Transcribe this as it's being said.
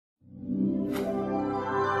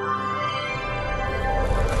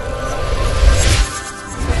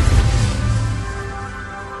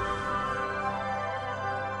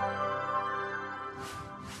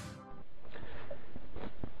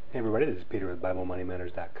Peter with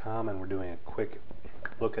BibleMoneyMatters.com, and we're doing a quick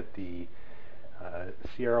look at the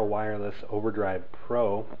Sierra Wireless Overdrive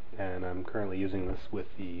Pro, and I'm currently using this with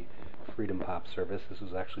the FreedomPop service. This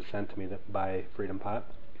was actually sent to me by FreedomPop.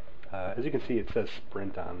 As you can see, it says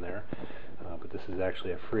Sprint on there, but this is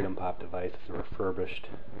actually a FreedomPop device. It's a refurbished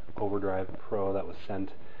Overdrive Pro that was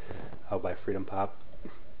sent out by FreedomPop.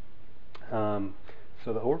 So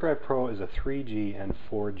the Overdrive Pro is a 3G and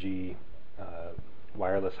 4G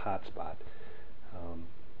wireless hotspot.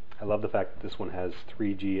 I love the fact that this one has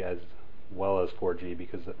 3G as well as 4G,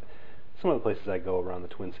 because some of the places I go around the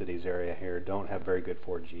Twin Cities area here don't have very good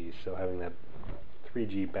 4G, so having that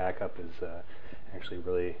 3G backup is actually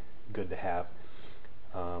really good to have.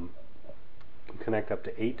 You can connect up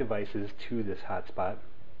to 8 devices to this hotspot,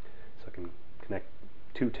 so I can connect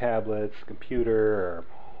 2 tablets, computer, or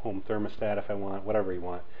home thermostat if I want, whatever you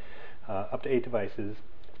want. Up to 8 devices.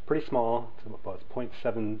 It's pretty small. It's about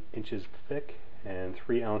 0.7 inches thick and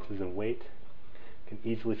 3 ounces in weight. You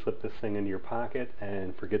can easily slip this thing into your pocket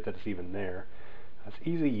and forget that it's even there. It's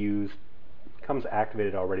easy to use. It comes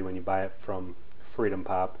activated already when you buy it from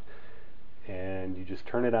FreedomPop, and you just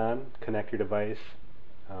turn it on, connect your device.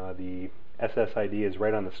 The SSID is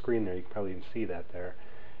right on the screen there. You can probably even see that there,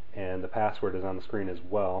 and the password is on the screen as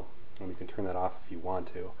well, and you can turn that off if you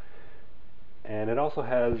want to. And it also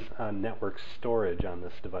has network storage on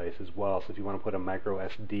this device as well, so if you want to put a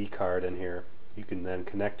microSD card in here, you can then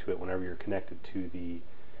connect to it whenever you're connected to the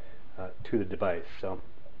device. So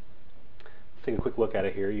let's take a quick look at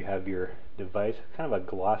it here. You have your device, kind of a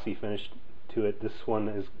glossy finish to it. This one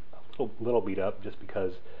is a little beat up just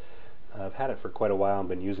because I've had it for quite a while and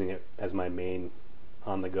been using it as my main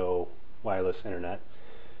on-the-go wireless internet.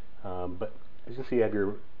 But as you can see, you have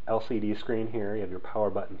your LCD screen here, you have your power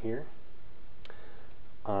button here.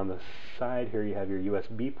 On the side here you have your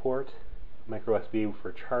USB port, microSD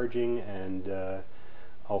for charging, and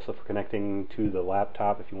also for connecting to the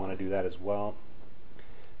laptop if you want to do that as well.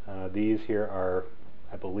 These here are,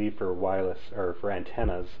 I believe, for wireless or for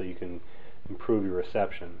antennas, so you can improve your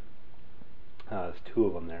reception. There's 2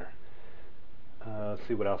 of them there. Let's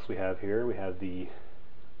see what else we have here. We have the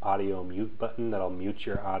audio mute button that'll mute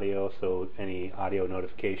your audio, so any audio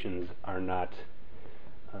notifications are not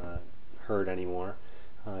heard anymore.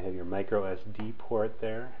 You have your microSD port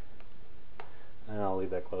there, and I'll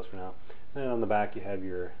leave that closed for now. And then on the back you have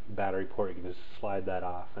your battery port. You can just slide that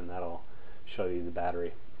off and that'll show you the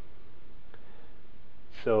battery.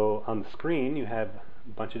 So on the screen you have a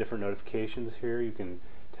bunch of different notifications here. You can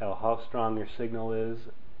tell how strong your signal is,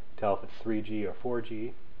 tell if it's 3G or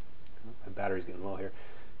 4G. My battery's getting low here.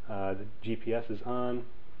 The GPS is on.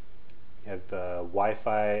 You have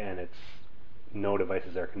Wi-Fi, and it's no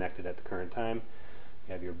devices are connected at the current time.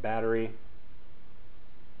 You have your battery.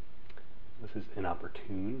 This is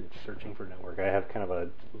inopportune. It's searching for network. I have kind of a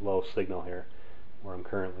low signal here where I'm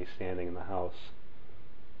currently standing in the house.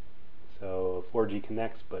 So 4G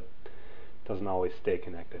connects, but doesn't always stay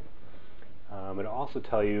connected. It'll also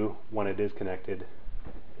tell you when it is connected.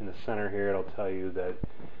 In the center here, it'll tell you that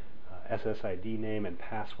SSID name and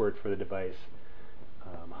password for the device,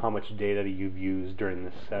 how much data you've used during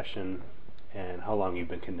this session, and how long you've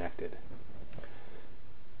been connected.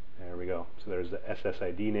 There we go. So there's the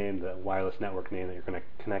SSID name, the wireless network name that you're going to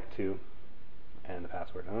connect to, and the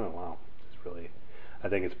password. Oh wow, it's really, I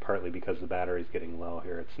think it's partly because the battery's getting low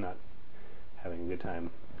here. It's not having a good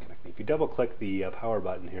time connecting. If you double click the power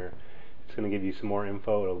button here, it's going to give you some more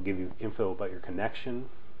info. It'll give you info about your connection,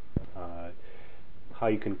 how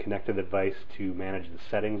you can connect to the device to manage the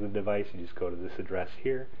settings of the device. You just go to this address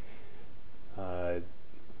here,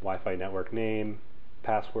 Wi-Fi network name,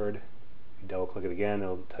 password. You double click it again,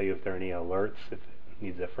 it'll tell you if there are any alerts, if it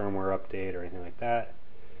needs a firmware update or anything like that.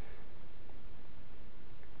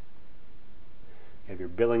 You have your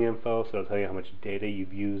billing info, so it'll tell you how much data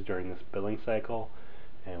you've used during this billing cycle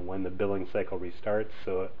and when the billing cycle restarts.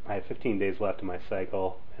 So I have 15 days left in my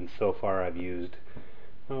cycle, and so far I've used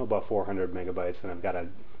about 400 megabytes, and I've got a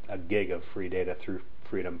gig of free data through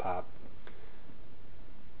FreedomPop.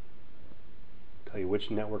 Tell you which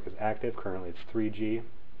network is active. Currently it's 3G.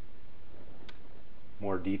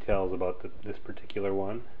 More details about this particular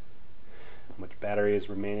one. How much battery is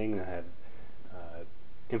remaining. I have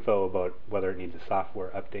info about whether it needs a software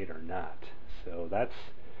update or not. So that's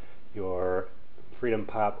your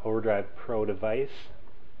FreedomPop Overdrive Pro device.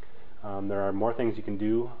 There are more things you can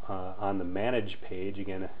do on the Manage page.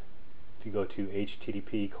 Again, if you go to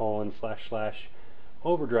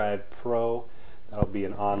http://Overdrive Pro, that'll be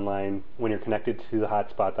an online, when you're connected to the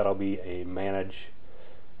hotspot, that'll be a Manage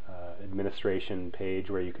administration page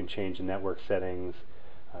where you can change the network settings,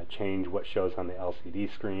 change what shows on the LCD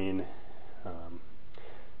screen,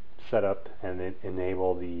 set up and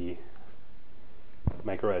enable the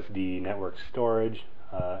microSD network storage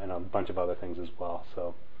and a bunch of other things as well.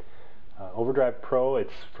 So Overdrive Pro,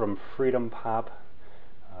 it's from FreedomPop.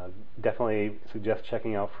 Definitely suggest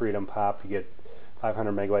checking out FreedomPop. You get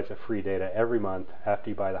 500 megabytes of free data every month after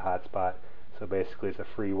you buy the hotspot. So basically it's a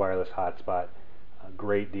free wireless hotspot.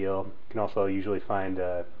 Great deal. You can also usually find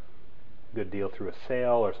a good deal through a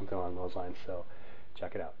sale or something along those lines, so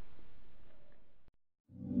check it out.